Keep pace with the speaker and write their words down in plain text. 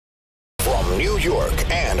from New York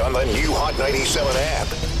and on the new Hot 97 app.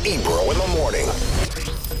 Ebro in the morning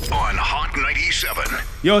on Hot 97.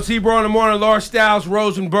 Yo, it's Ebro in the morning. Laura Stiles,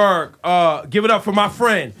 Rosenberg. Give it up for my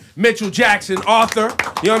friend, Mitchell Jackson, author.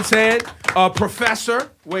 You know what I'm saying?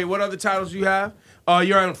 Professor. Wait, what other titles do you have?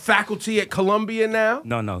 You're on faculty at Columbia now?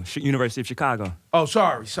 No, University of Chicago. Oh,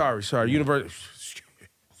 sorry. University.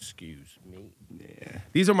 Excuse me. Yeah.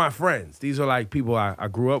 These are my friends. These are like people I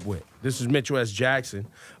grew up with. This is Mitchell S. Jackson.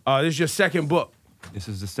 This is your second book. This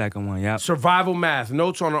is the second one, yeah. Survival Math,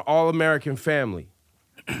 Notes on an All-American Family.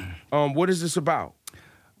 What is this about?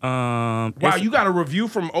 Wow, you got a review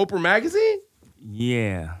from Oprah Magazine?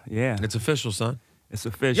 Yeah. It's official, son. It's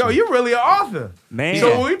official. Yo, you're really an author. Man.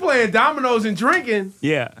 So when we playing dominoes and drinking,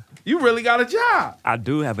 yeah. you really got a job. I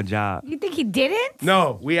do have a job. You think he didn't?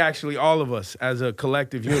 No, we actually, all of us, as a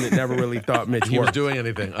collective unit, never really thought Mitch He was worked. doing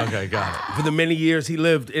anything. Okay, got it. For the many years he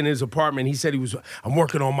lived in his apartment, he said I'm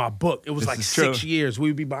working on my book. It was like 6 years.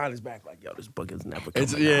 We'd be behind his back like, yo, this book is never coming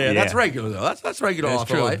out. Yeah, that's regular, though. That's regular That's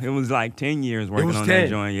author true. life. It was like 10 years working on 10. that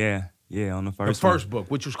joint, yeah, on the first The first book,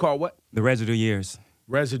 which was called what? The Residue Years.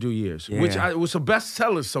 Residue Years, Yeah. which it was a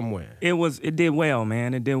bestseller somewhere. It did well,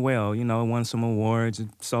 man. It did well. You know, it won some awards, it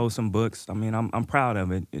sold some books. I mean, I'm proud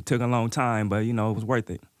of it. It took a long time, but, you know, it was worth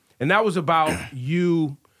it. And that was about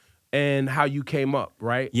you and how you came up,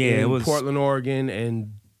 right? Yeah, it was Portland, Oregon,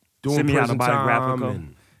 and doing prison time. Semi-autobiographical.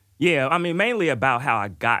 Yeah, I mean, mainly about how I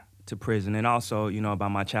got to prison and also, you know,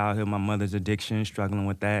 about my childhood, my mother's addiction, struggling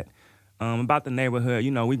with that. About the neighborhood,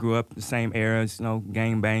 you know, we grew up the same eras, you know,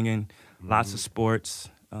 gang banging, lots of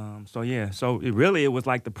sports. So it was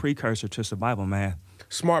like the precursor to Survival Math.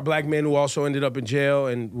 Smart black men who also ended up in jail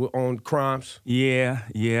and were on crimes. Yeah.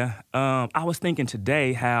 I was thinking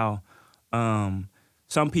today how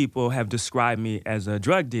some people have described me as a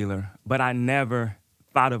drug dealer, but I never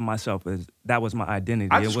thought of myself as that was my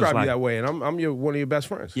identity. I describe you that way, and I'm one of your best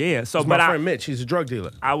friends. Yeah, so but my friend Mitch, he's a drug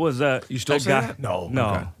dealer. I was You still say that? No.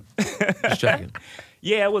 Okay. Just checking.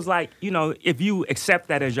 Yeah, it was like, you know, if you accept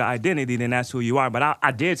that as your identity, then that's who you are. But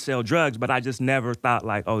I did sell drugs, but I just never thought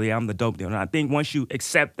like, oh, yeah, I'm the dope dealer. And I think once you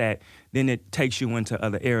accept that, then it takes you into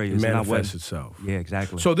other areas. It manifests itself. Yeah,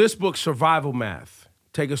 exactly. So this book, Survival Math,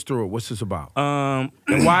 take us through it. What's this about? And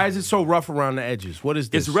why is it so rough around the edges? What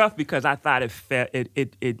is this? It's rough because I thought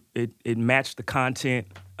it matched the content.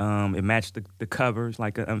 It matched the covers,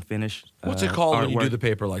 like an unfinished What's it called when you artwork. do the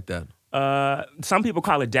paper like that? Some people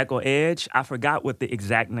call it Deco Edge. I forgot what the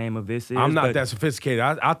exact name of this is. I'm not that sophisticated.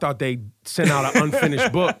 I thought they sent out an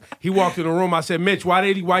unfinished book. He walked in the room. I said, Mitch, why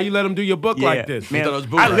you let him do your book like this? Man, thought it was I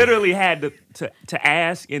boomerang. literally had to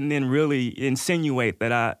ask and then really insinuate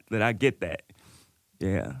that I get that.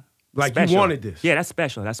 Yeah. Like Special. you wanted this. Yeah, that's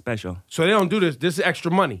special. That's special. So they don't do this. This is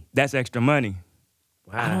extra money. That's extra money.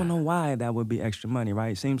 Wow. I don't know why that would be extra money,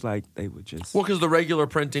 right? It seems like they would just... Well, because the regular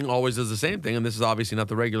printing always does the same thing, and this is obviously not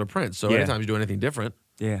the regular print. So anytime you do anything different.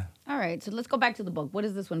 Yeah. All right, so let's go back to the book. What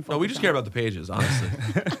is this one for? No, we just care about the pages, honestly.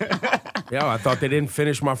 Yeah, I thought they didn't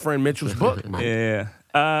finish my friend Mitchell's book. Yeah.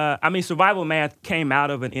 I mean, Survival Math came out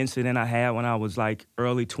of an incident I had when I was like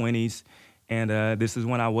early 20s. And this is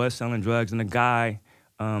when I was selling drugs. And a guy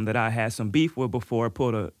that I had some beef with before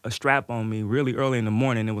pulled a strap on me really early in the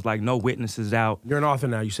morning. It was like no witnesses out. You're an author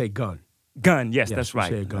now. You say gun. Gun, yes, Yes, that's you right.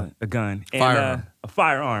 say a gun. A gun. And, Firearm. A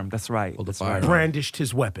firearm, that's right. Hold the That's firearm. right. Brandished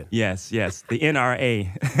his weapon. Yes, the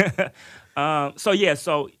NRA.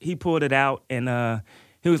 So he pulled it out and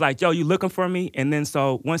he was like, yo, you looking for me? And then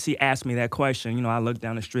so once he asked me that question, you know, I looked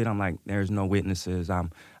down the street, I'm like, there's no witnesses.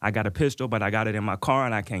 I got a pistol, but I got it in my car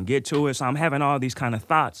and I can't get to it. So I'm having all these kind of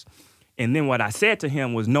thoughts. And then what I said to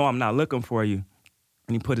him was, no, I'm not looking for you.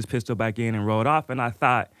 And he put his pistol back in and rode off. And I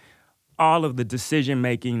thought all of the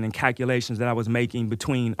decision-making and calculations that I was making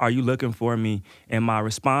between are you looking for me and my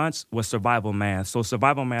response was survival math. So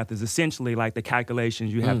survival math is essentially like the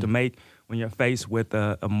calculations you have to make when you're faced with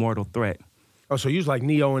a mortal threat. Oh, so you was like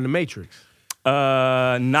Neo in the Matrix.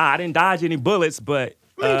 Nah, I didn't dodge any bullets, but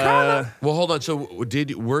Well, hold on. So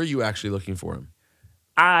were you actually looking for him?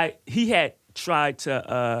 He had tried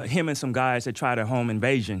to, him and some guys had tried a home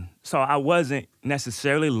invasion. So I wasn't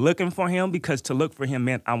necessarily looking for him because to look for him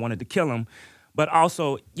meant I wanted to kill him. But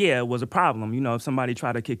also, yeah, it was a problem. You know, if somebody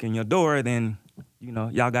tried to kick in your door, then, you know,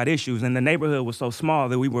 y'all got issues. And the neighborhood was so small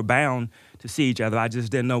that we were bound to see each other. I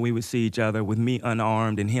just didn't know we would see each other with me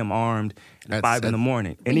unarmed and him armed at 5 in the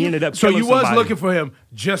morning. And he ended up So killing you was somebody. looking for him,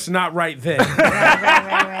 just not right then.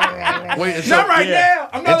 Right. Wait, Not right now.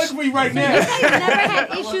 I'm not looking for you right You now. guys never had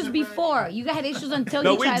issues before. You had issues until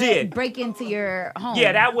No, you we tried to did. break into your home.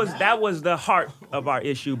 Yeah, that was the heart of our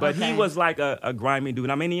issue. But Okay. he was like a grimy dude.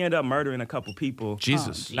 I mean, he ended up murdering a couple people.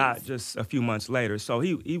 Jesus. Not just a few months later. So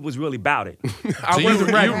he was really about it. I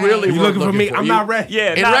wasn't ready. You really You weren't looking for me? I'm not ready.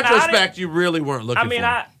 Yeah. In nah, I retrospect, didn't- you really weren't looking I mean, for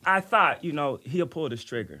him. I thought, he'll pull this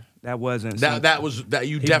trigger. That wasn't That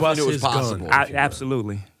you definitely knew it was busts his gun.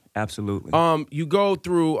 possible. absolutely. You go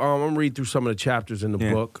through. I'm gonna read through some of the chapters in the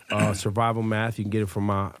book. Survival Math. You can get it from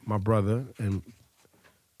my brother and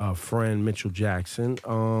friend Mitchell Jackson.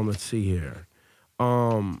 Let's see here.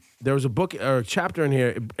 There was a book or a chapter in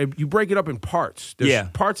here. You break it up in parts. There's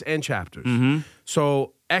parts and chapters.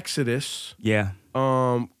 So Exodus. Yeah.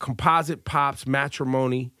 Composite Pops,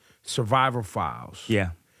 Matrimony, Survivor Files.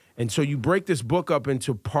 Yeah. And so you break this book up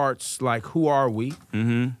into parts like who are we?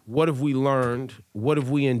 What have we learned? What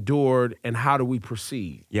have we endured? And how do we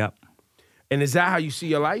proceed? Yep. And is that how you see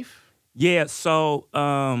your life? Yeah, so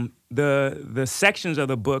the sections of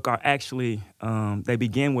the book are actually, they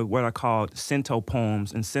begin with what are called Cento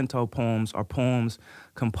poems. And Cento poems are poems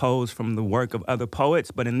composed from the work of other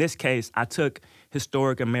poets. But in this case, I took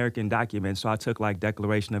historic American documents. So I took like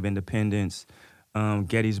Declaration of Independence,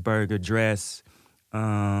 Gettysburg Address,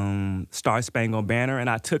 Star Spangled Banner, and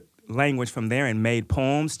I took language from there and made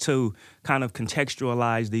poems to kind of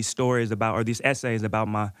contextualize these stories about, or these essays about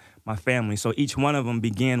my family. So each one of them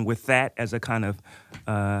began with that as a kind of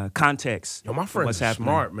context. Yo, my of friend's what's happening.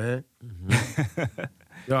 smart, man.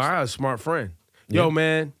 Yo, I got a smart friend. Yo,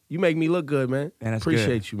 man, you make me look good, man. Man, that's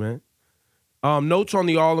Appreciate you, man. Notes on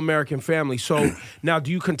the All-American Family. So now, do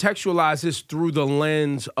you contextualize this through the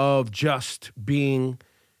lens of just being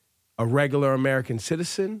a regular American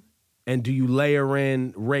citizen? And do you layer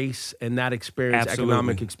in race and that experience, Absolutely.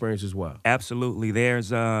 economic experience as well? Absolutely.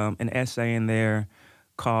 There's an essay in there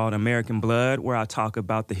called American Blood, where I talk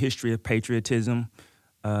about the history of patriotism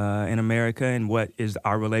in America and what is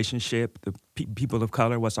our relationship, the people of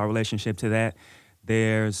color, what's our relationship to that.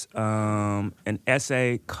 There's an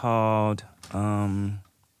essay called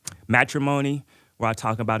Matrimony, where I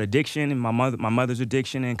talk about addiction and my mother's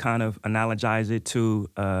addiction and kind of analogize it to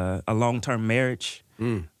a long-term marriage.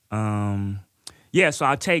 So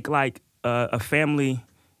I take like a family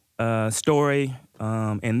story,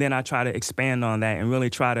 and then I try to expand on that and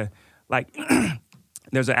really try to, like,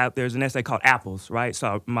 there's an essay called Apples, right?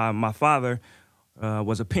 So my father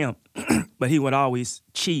was a pimp, but he would always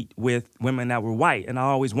cheat with women that were white, and I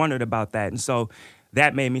always wondered about that. And so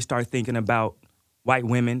that made me start thinking about white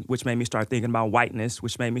women, which made me start thinking about whiteness,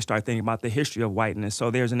 which made me start thinking about the history of whiteness.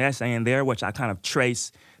 So there's an essay in there which I kind of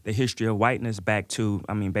trace the history of whiteness back to,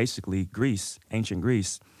 I mean, basically Greece, ancient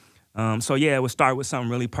Greece. It would start with something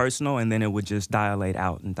really personal, and then it would just dilate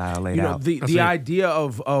out and dilate out. The idea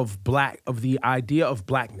of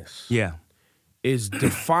blackness, is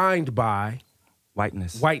defined by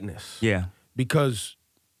whiteness. Yeah, because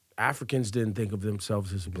Africans didn't think of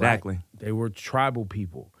themselves as black. Exactly. They were tribal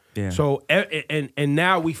people. Yeah. So and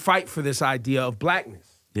now we fight for this idea of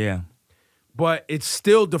blackness. Yeah. But it's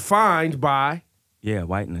still defined by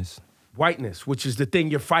whiteness, which is the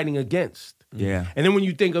thing you're fighting against. Yeah. And then when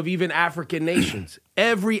you think of even African nations,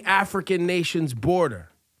 every African nation's border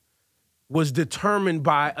was determined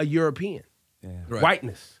by a European. Yeah. Right.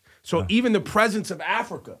 Whiteness. So even the presence of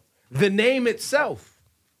Africa, the name itself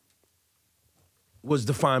was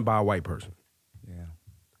defined by a white person. Yeah.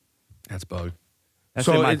 That's bugged. That's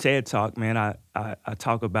So in my it- TED talk, man. I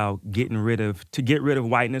talk about get rid of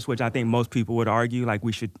whiteness, which I think most people would argue like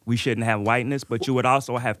we shouldn't have whiteness, but you would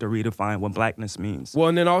also have to redefine what blackness means. Well,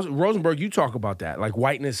 and then also Rosenberg, you talk about that, like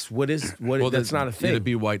whiteness. That's not a thing. To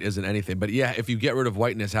be white isn't anything. But yeah, if you get rid of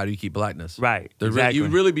whiteness, how do you keep blackness? Right. Exactly.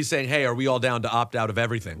 You'd really be saying, hey, are we all down to opt out of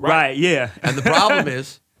everything? Right. Yeah. And the problem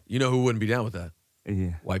is, you know who wouldn't be down with that?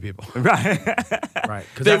 Yeah. White people. Right. Right,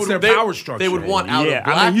 because that's their power structure. They would want out of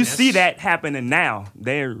blackness. I mean, you see that happening now.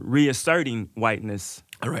 They're reasserting whiteness.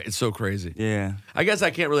 All right, it's so crazy. Yeah. I guess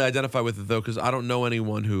I can't really identify with it, though, because I don't know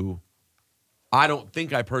anyone who... I don't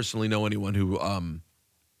think I personally know anyone who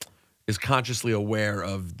is consciously aware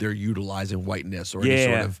of their utilizing whiteness or any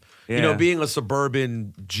sort of... You know, being a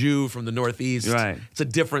suburban Jew from the Northeast, it's a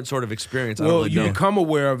different sort of experience. I don't Well, really you know. become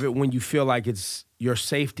aware of it when you feel like it's your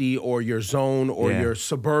safety or your zone or your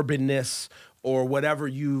suburbanness or whatever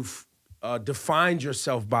you've defined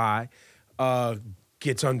yourself by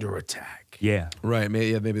gets under attack. Yeah. Right.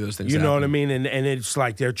 Maybe those things. You know what I happen. mean? And it's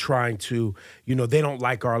like they're trying to, they don't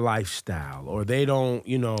like our lifestyle, or they don't,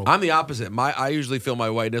 I'm the opposite. I usually feel my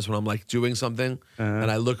whiteness when I'm like doing something,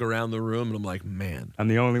 and I look around the room and I'm like, man, I'm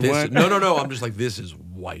the only this one. No. I'm just like, this is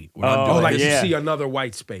white. When I'm Oh, doing like this. you see another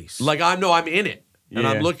white space. Like I'm in it. And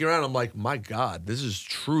I'm Yeah. looking around, I'm like, my God, this is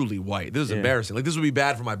truly white. This is embarrassing. Like, this would be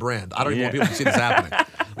bad for my brand. I don't even want people to see this happening.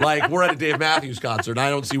 Like, we're at a Dave Matthews concert, and I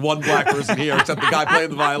don't see one black person here except the guy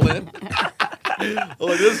playing the violin. I'm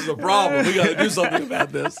like, this is a problem. We got to do something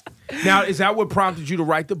about this. Now, is that what prompted you to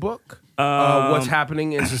write the book? What's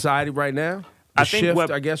happening in society right now? The I think shift, what-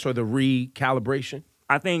 I guess, or the recalibration?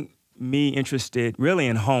 I think me interested really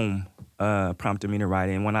in home prompted me to write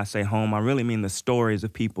it. And when I say home, I really mean the stories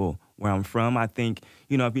of people where I'm from. I think,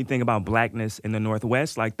 if you think about blackness in the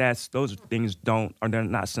Northwest, like those things they're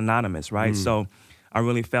not synonymous, right? So I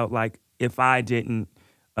really felt like if I didn't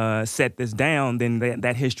set this down, then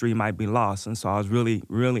that history might be lost. And so I was really,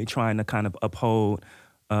 really trying to kind of uphold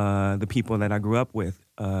the people that I grew up with.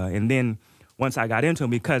 And then once I got into it,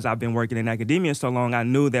 because I've been working in academia so long, I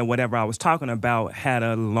knew that whatever I was talking about had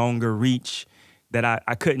a longer reach, that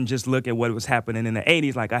I couldn't just look at what was happening in the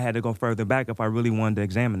 80s. Like, I had to go further back if I really wanted to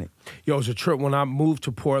examine it. Yo, it was a trip. When I moved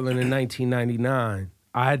to Portland in 1999,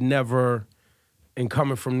 I had never, and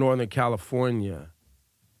coming from Northern California,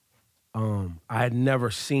 I had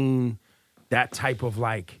never seen that type of,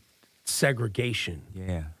 like, segregation.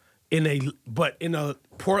 Yeah. But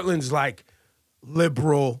Portland's, like,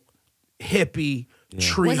 liberal, hippie,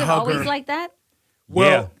 tree Was it hugger. always like that?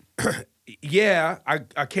 Well, yeah,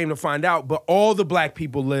 I came to find out, but all the black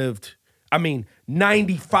people lived,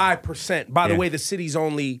 95%. By the way, the city's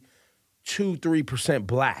only 2-3%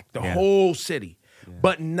 black, the whole city. Yeah.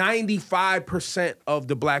 But 95% of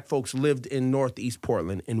the black folks lived in Northeast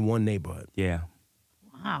Portland in one neighborhood. Yeah.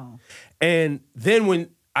 Wow. And then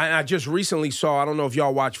when I just recently saw, I don't know if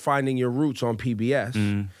y'all watch Finding Your Roots on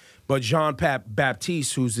PBS, but Jean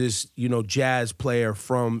Baptiste, who's this, jazz player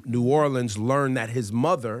from New Orleans, learned that his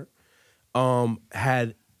mother or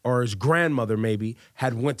his grandmother maybe,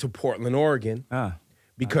 had went to Portland, Oregon.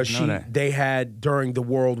 Because they had, during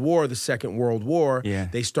the Second World War,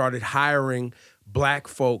 they started hiring black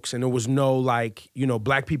folks, and there was no,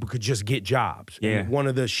 black people could just get jobs. Yeah. And one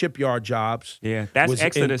of the shipyard jobs. Yeah, that's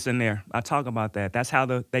Exodus in there. I talk about that. That's how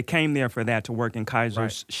they came there for that, to work in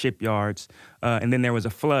Kaiser's shipyards. And then there was a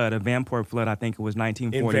Vanport flood, I think it was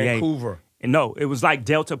 1948. In Vancouver. And no, it was like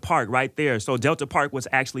Delta Park right there. So Delta Park was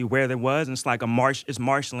actually where there was, and it's like it's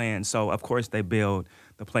marshland. So, of course, they build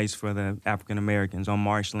the place for the African Americans on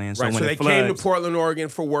marshland. So, right, when so they came to Portland, Oregon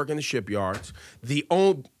for work in the shipyards. The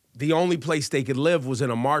only place they could live was in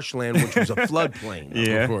a marshland, which was a floodplain.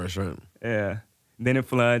 Yeah. Of course, right. Yeah. Then it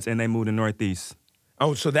floods, and they moved to Northeast.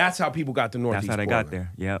 Oh, so that's how people got to Northeast That's how they Portland. got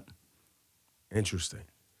there, yep. Interesting.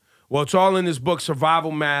 Well, it's all in this book,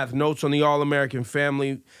 Survival Math, Notes on the All-American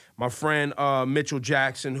Family. My friend Mitchell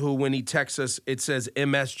Jackson, who when he texts us, it says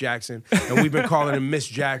MS Jackson, and we've been calling him Miss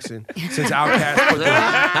Jackson since Outkast put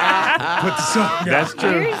the song out. That's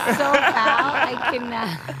true. You're so foul. I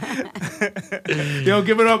cannot. Yo,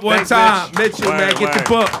 give it up one time. Mitchell, man, get the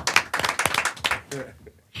book.